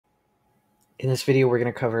In this video, we're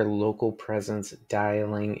going to cover local presence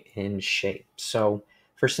dialing in Shape. So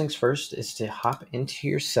first things first is to hop into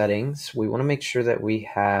your settings. We want to make sure that we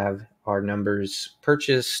have our numbers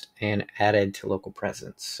purchased and added to local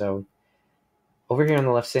presence. So over here on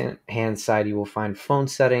the left hand side, you will find phone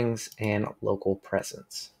settings and local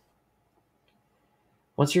presence.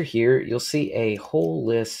 Once you're here, you'll see a whole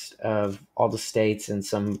list of all the states and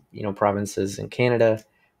some provinces in Canada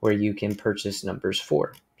where you can purchase numbers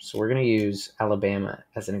for. So we're going to use Alabama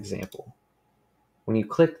as an example. When you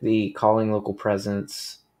click the calling local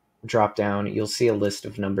presence drop down, you'll see a list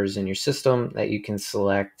of numbers in your system that you can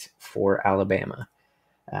select for Alabama.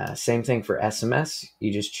 Same thing for SMS.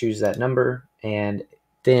 You just choose that number, and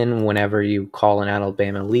then whenever you call an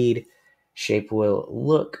Alabama lead, Shape will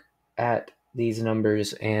look at these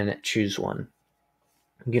numbers and choose one.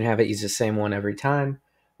 You can have it use the same one every time,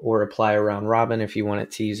 or apply a round robin if you want it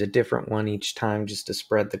to use a different one each time, just to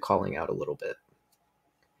spread the calling out a little bit.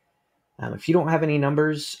 If you don't have any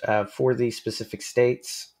numbers for these specific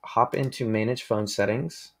states, hop into Manage Phone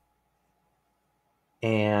Settings,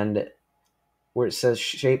 and where it says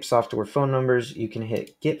Shape Software Phone Numbers, you can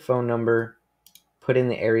hit Get Phone Number, put in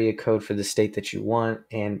the area code for the state that you want,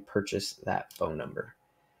 and purchase that phone number.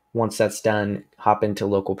 Once that's done, hop into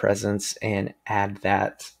local presence and add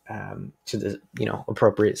that to the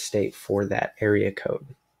appropriate state for that area code.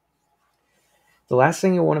 The last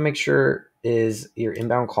thing you'll want to make sure is your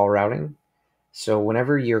inbound call routing. So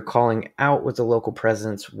whenever you're calling out with the local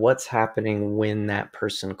presence, what's happening when that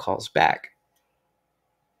person calls back?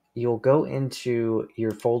 You'll go into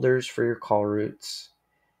your folders for your call routes,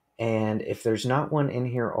 and if there's not one in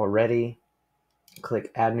here already,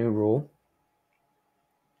 click Add New Rule.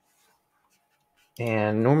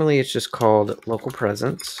 And normally it's just called local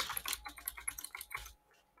presence.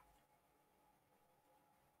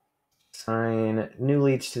 Assign new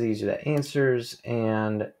leads to the user that answers,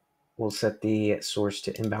 and we'll set the source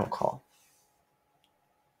to inbound call.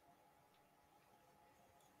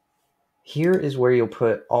 Here is where you'll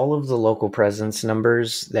put all of the local presence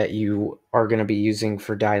numbers that you are going to be using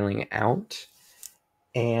for dialing out.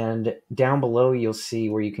 And down below, you'll see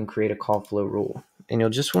where you can create a call flow rule. And you'll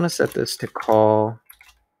just want to set this to call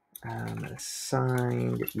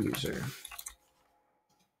assigned user.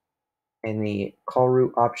 And the call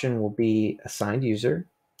route option will be assigned user.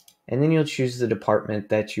 And then you'll choose the department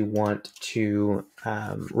that you want to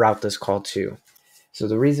route this call to. So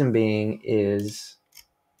the reason being is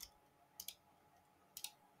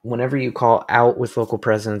whenever you call out with local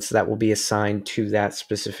presence, that will be assigned to that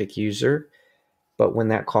specific user. But when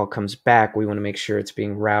that call comes back, we want to make sure it's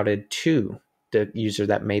being routed to the user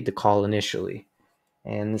that made the call initially.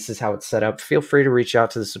 And this is how it's set up. Feel free to reach out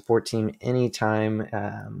to the support team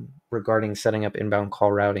anytime regarding setting up inbound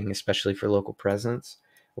call routing, especially for local presence.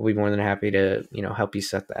 We'll be more than happy to help you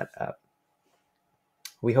set that up.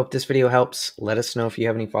 We hope this video helps. Let us know if you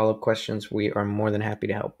have any follow-up questions. We are more than happy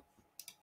to help.